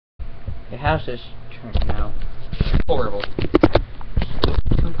The house is turning out horrible. Looks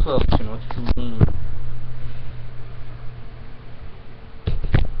too close and looks too mean.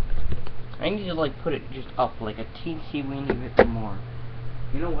 I need to like put it just up like a teensy weeny bit more.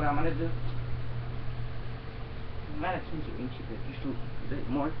 You know what I'm gonna do? Not a teensy weeny bit, just a bit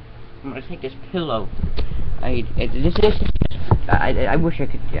more. I'm gonna take this pillow. I wish I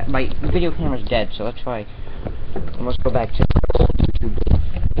could. Yeah, my video camera's dead, so that's why I must go back to YouTube.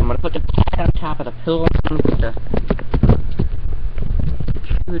 I'm gonna put the pad on top of the pillow and put the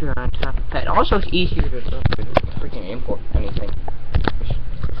computer on top of the pad. Also, it's easier to freaking import anything.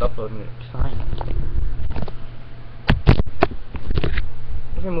 Just uploading it, it's fine.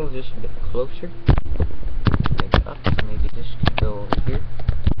 Let me move this a bit closer. Maybe up. Maybe this can go over here.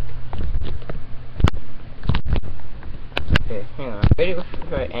 Okay, hang on. Ready to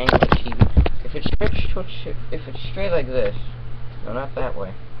try to angle the TV. If it's stretched, if it's straight like this, no, not that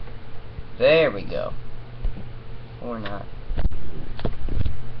way. There we go. Or not.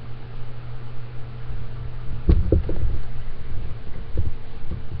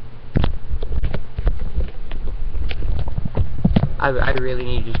 I really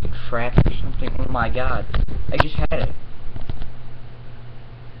need to just get frapped or something. Oh my god. I just had it.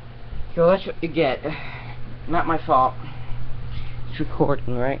 So that's what you get. Not my fault. It's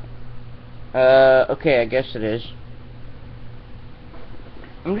recording, right? Okay, I guess it is.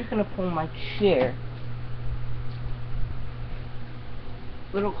 I'm just gonna pull my chair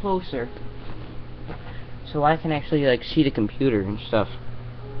a little closer so I can actually like see the computer and stuff.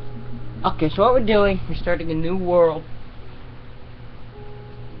 Okay, so what we're doing, we're starting a new world.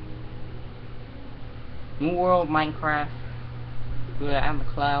 New world, Minecraft. Go to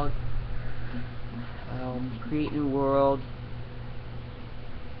AmberCloud. Create new world.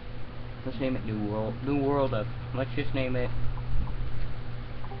 Let's name it new world. New world of. Let's just name it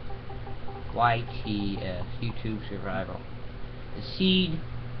YTS, YouTube Survival. The seed.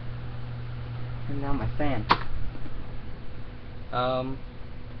 Turn down my fan.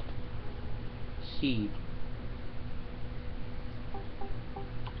 Seed.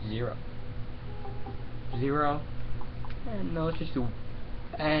 0. 0. No, let's just do.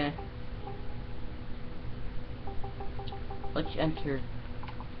 Let's enter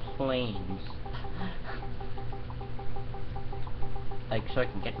plains. Like, so I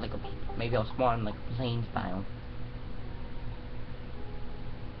can get like a. Maybe I'll spawn like a plains biome.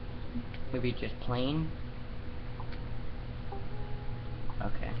 Maybe just plain.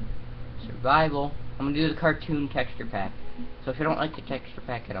 Okay. Survival. I'm gonna do the cartoon texture pack. So if you don't like the texture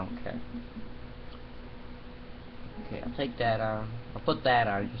pack, I don't care. Okay, I'll take that on. I'll put that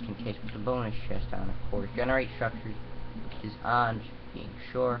on just in case. Put the bonus chest on, of course. Generate structures is on, just being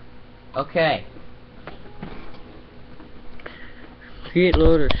sure. Okay. Create,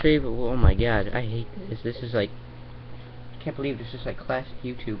 load, or save. Oh my god, I hate this. This is like. I can't believe this is like classic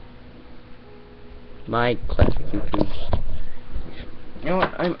YouTube. My classic YouTube. You know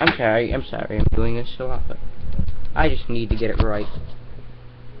what? I'm sorry. I'm sorry. I'm doing this so often. I just need to get it right.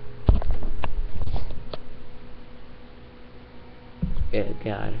 Oh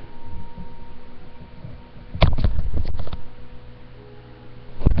god.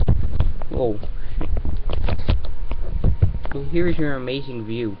 Whoa. Well, here's your amazing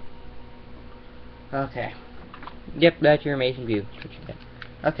view. Okay. Yep, that's your amazing view. That's what you get.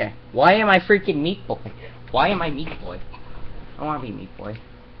 Okay. Why am I freaking Meat Boy? Why am I Meat Boy? I want to be Meat Boy.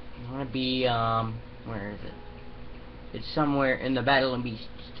 I want to be, where is it? It's somewhere in the Battle and Beasts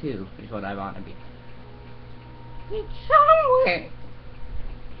 2 is what I want to be. It's somewhere.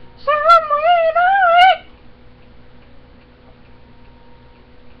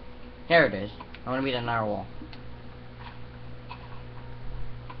 There it is. I want to be the narwhal.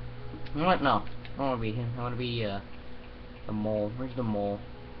 You know what? No. I don't want to be him. I want to be, the mole. Where's the mole?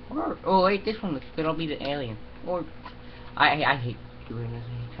 Or, oh, wait, this one looks good. I'll be the alien. Or, I hate doing this. I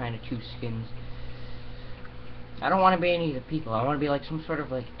hate trying to choose skins. I don't want to be any of the people. I want to be like some sort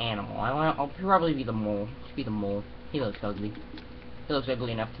of, like, animal. I'll probably be the mole. Just be the mole. He looks ugly. He looks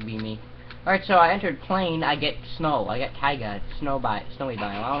ugly enough to be me. Alright, so I entered plain, I get snow. I get taiga, snowy biome.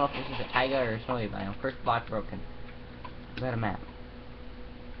 I don't know if this is a taiga or a snowy biome. First block broken. I got a map.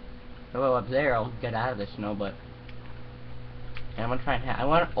 Well, up there, I'll get out of the snow, but... And I'm gonna try and I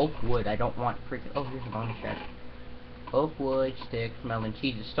want oak wood, I don't want freaking... Oh, here's a bonus chest. Oak wood, sticks, melon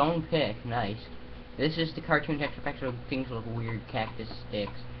seeds, a stone pick, nice. This is the cartoon texture pack, so things look weird, cactus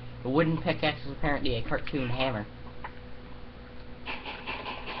sticks. The wooden pickaxe is apparently a cartoon hammer.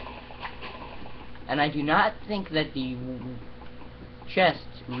 And I do not think that the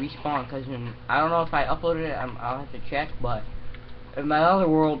chests respawn, because I don't know if I uploaded it, I'll have to check, but in my other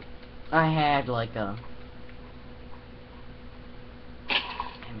world, I had like a...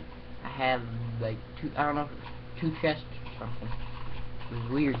 Damn it. I had like two, I don't know, 2 chests or something. It was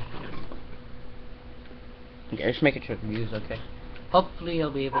weird. Okay, just making sure the view's okay. Hopefully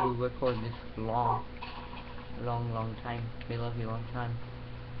I'll be able to record this long time. Be a lovely long time.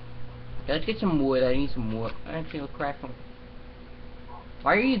 Okay, let's get some wood. I need some wood. Actually, I'll craft some.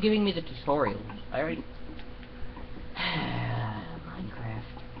 Why are you giving me the tutorials? I already... Minecraft.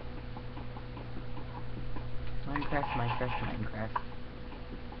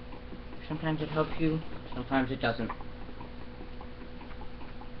 Sometimes it helps you, sometimes it doesn't.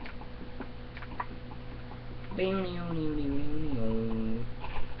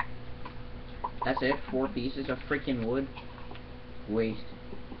 That's it? 4 pieces of freaking wood? Waste.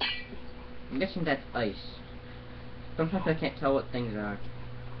 I'm guessing that's ice. Sometimes I can't tell what things are.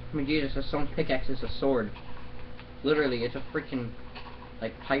 I mean, Jesus, a stone pickaxe is a sword. Literally, it's a freaking,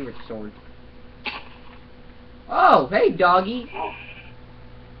 like, pirate sword. Oh, hey, doggy.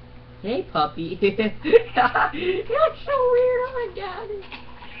 Hey, puppy. You look so weird. Oh my god.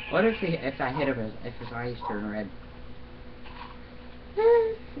 What if I hit him if his eyes turn red?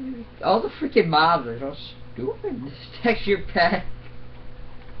 All the freaking mobs are so stupid. This texture pack.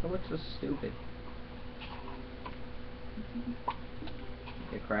 Oh, what's so stupid?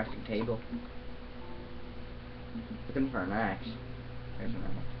 A crafting table. Looking for an axe. There's an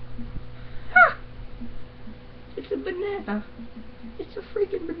axe. Ha! It's a banana. It's a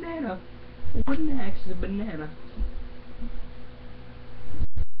freaking banana. A wooden axe is a banana.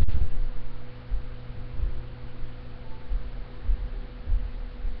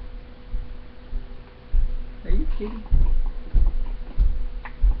 Are you kidding?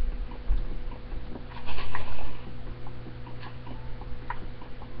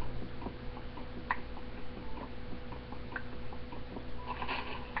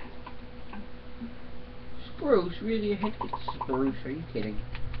 Spruce, really? I hate to get spruce. Are you kidding?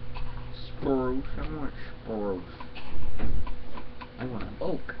 Spruce. I want spruce. I want an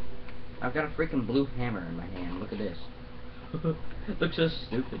oak. I've got a freaking blue hammer in my hand. Look at this. Looks so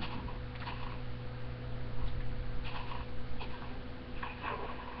stupid.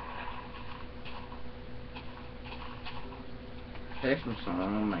 There's some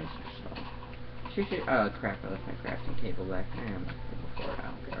stone. Nice stone. Seriously, crap, I left my crafting table back there. I'm not before it. I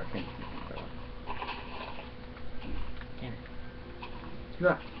don't care. I can't do it. Damn it.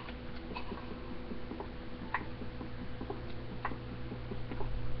 Yeah.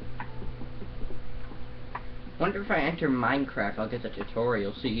 Wonder if I enter Minecraft, I'll get the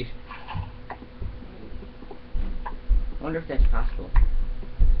tutorial. See. Wonder if that's possible.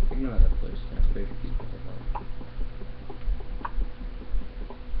 Ignore that place. There's people.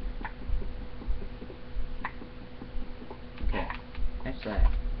 Okay, that's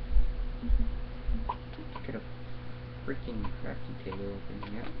that. Get a freaking crafting table open.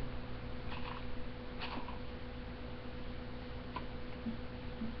 Yep.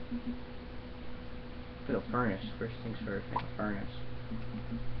 Put a furnace. First things first, make a furnace.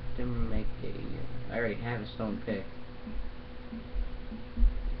 Then make a... I already have a stone pick.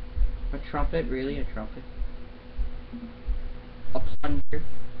 A trumpet? Really? A trumpet? A plunger?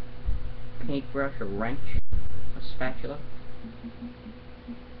 Paintbrush? A wrench? A spatula?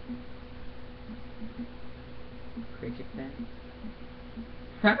 Cricket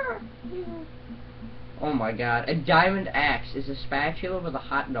bat? Oh my god. A diamond axe is a spatula with a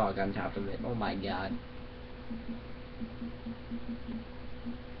hot dog on top of it. Oh my god.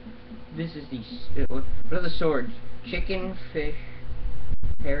 This is the... what are the swords? Chicken, fish,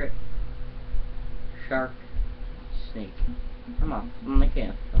 parrot, shark, snake. I'm like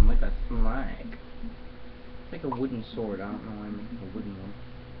a flag. It's like a wooden sword. I don't know why I'm making a wooden one.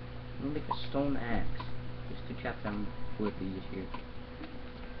 I'm gonna make a stone axe just to chop down wood these here.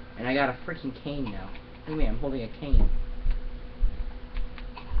 And I got a freaking cane now. Look at me, I'm holding a cane.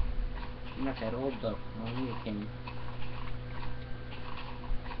 I'm not that old though. I don't need a cane.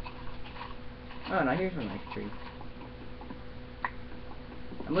 Oh, now here's a nice tree.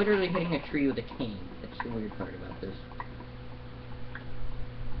 I'm literally hitting a tree with a cane. That's the weird part about this.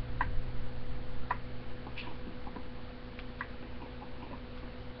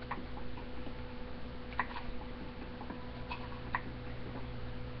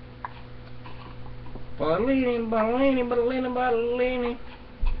 Ballini, ballini, ballini, ballini.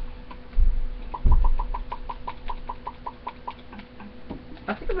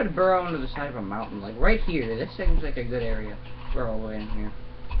 I think I'm gonna burrow into the side of a mountain, like right here. This seems like a good area. Burrow away in here.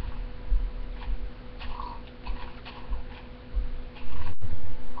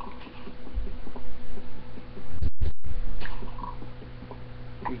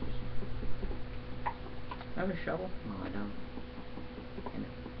 Jesus. I have a shovel? No, I don't.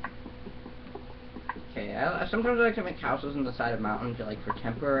 Okay, sometimes I like to make houses on the side of mountains, like for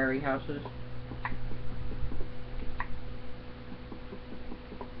temporary houses.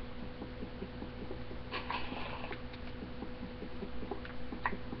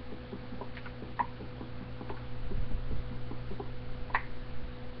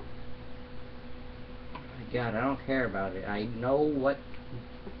 God, I don't care about it. I know what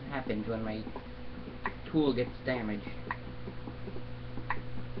happens when my tool gets damaged.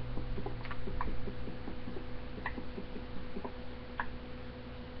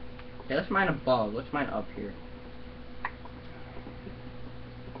 Okay, let's mine above. Let's mine up here.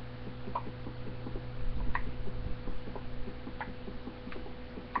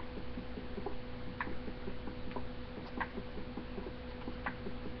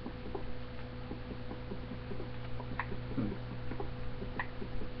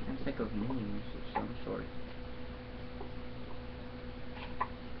 Think of names of some sort.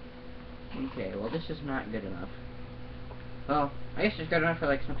 Okay, well this is not good enough. Well, I guess it's good enough for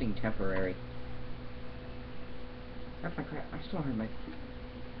like something temporary. That's my crap. I still have my.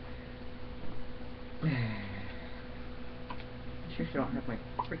 I seriously don't have my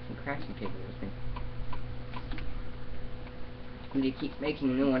freaking crafting table with me. I need to keep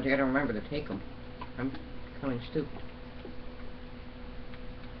making new ones. I gotta remember to take them. I'm becoming stupid.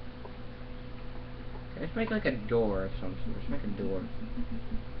 Let's make like a door or something. Let's make a door.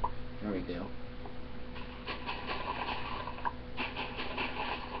 There we go.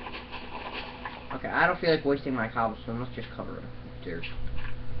 Okay, I don't feel like wasting my cobblestone. Let's just cover it with dirt.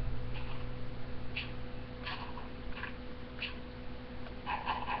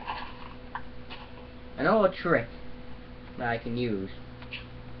 I know a trick that I can use.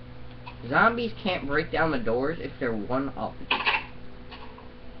 Zombies can't break down the doors if they're one up.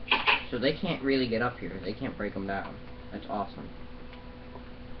 So they can't really get up here. They can't break them down. That's awesome.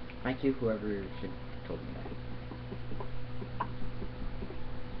 Thank you, whoever told me that.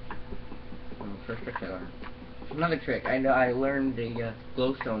 First trick I learned. Another trick. I know I learned the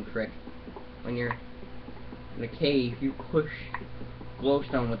glowstone trick. When you're in a cave, you push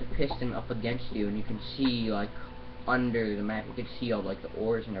glowstone with a piston up against you, and you can see like under the map. You can see all like the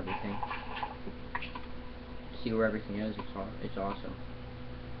ores and everything. See where everything is. It's awesome.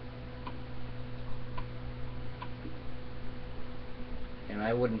 And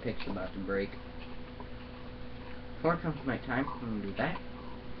my wooden pick's about to break. Before it comes to my time, I'm gonna do that.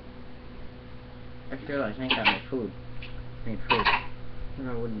 I just realized I ain't got my food. I need food. What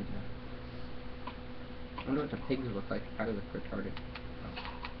I wouldn't do. I wonder what the pigs look like. How do they look retarded? Oh.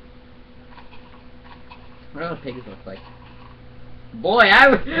 What do the pigs look like? Boy, I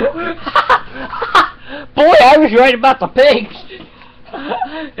was boy, I was right about the pigs.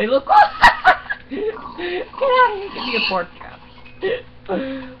 They look. Get out of here! Give me a pork chop.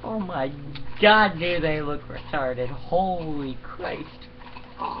 Oh my God, do they look retarded? Holy Christ!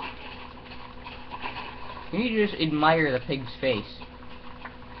 You need to just admire the pig's face.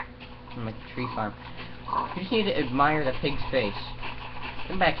 I'm like a tree farm. You just need to admire the pig's face.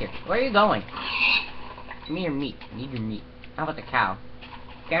 Come back here. Where are you going? Give me your meat. I need your meat. How about the cow?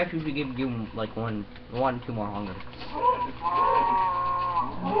 Cows usually give you like one, two more hunger.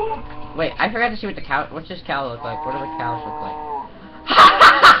 Wait, I forgot to see what the cow. What's this cow look like? What do the cows look like?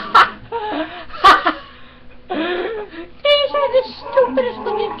 These are the stupidest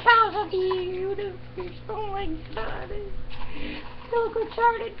looking cows of the universe. Oh my God, they look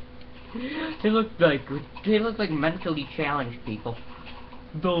retarded. They look like mentally challenged people.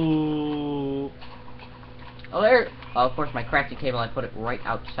 Oh, there. Oh, of course, my crafting table. I put it right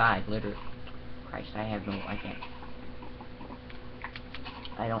outside. Literally. Christ, I can't.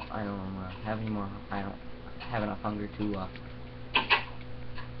 I don't have any more. I don't have enough hunger to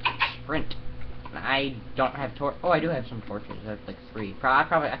sprint. I don't have oh, I do have some torches. I have like 3.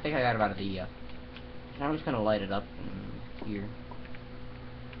 I think I got about the. I'm just gonna light it up in here.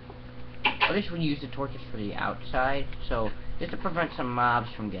 At least we use the torches for the outside, so just to prevent some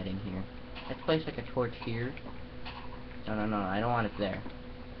mobs from getting here. Let's place like a torch here. No, I don't want it there.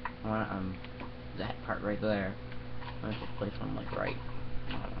 I want that part right there. Let's just place one like right.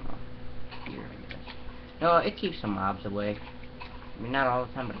 I don't know. Here, I guess. No, it keeps some mobs away. I mean, not all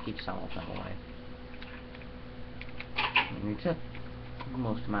the time, but it keeps some of them away. I mean, it's the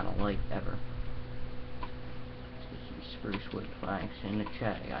most amount of light ever. Some spruce wood planks in the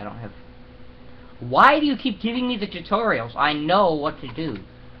chest. I don't have. Why do you keep giving me the tutorials? I know what to do.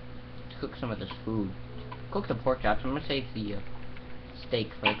 Let's cook some of this food. Cook the pork chops. I'm gonna save the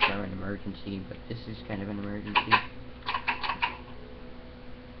steak for an emergency, but this is kind of an emergency.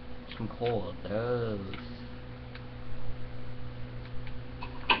 Some coal of those.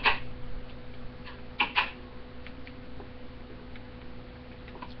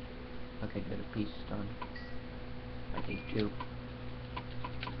 Okay, good. A piece is done. I think 2.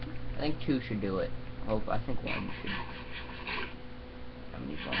 I think 2 should do it. I think 1 should. I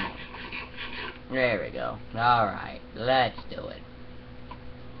need 1 more. There we go. Alright, let's do it.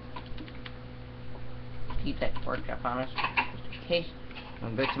 Keep that workshop on us, just in case.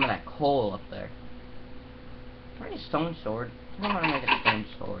 I'm gonna get some of that coal up there. I need a stone sword. I think I'm gonna make a stone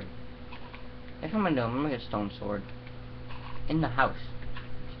sword. That's what I'm gonna do. I'm gonna make a stone sword. In the house.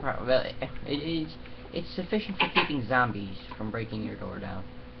 It's sufficient for keeping zombies from breaking your door down.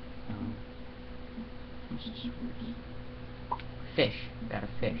 Fish. Got a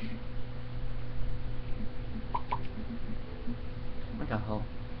fish. Make a hoe.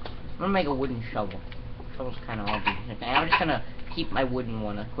 I'm gonna make a wooden shovel. Shovel's kind of all decent. I'm just gonna keep my wooden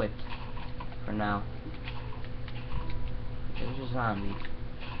one equipped for now. There's a zombie.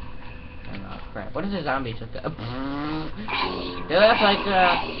 Oh crap! What does a zombie look like? They look like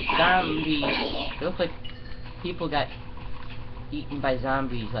zombies. They look like people got eaten by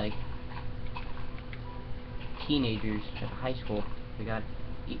zombies, like teenagers at high school. They got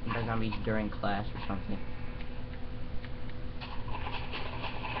eaten by zombies during class or something.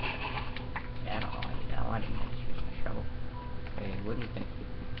 Yeah, I don't know. I wanted to use my shovel. Okay, wouldn't think.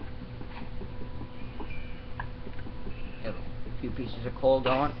 Yep, a few pieces of coal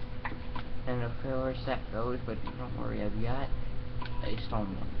going. And of course that goes, but don't worry, I've got a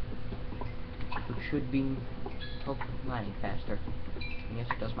stone one. Which should be hopefully mining faster. Yes,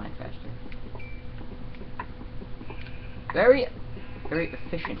 it does mine faster. Very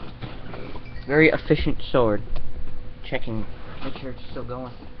efficient. Very efficient sword. Checking, make sure it's still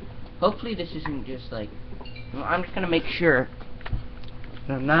going. Hopefully this isn't just like, well, I'm just gonna make sure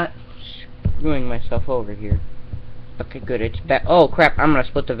that I'm not screwing myself over here. Okay, good, it's back. Oh crap, I'm gonna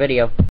split the video.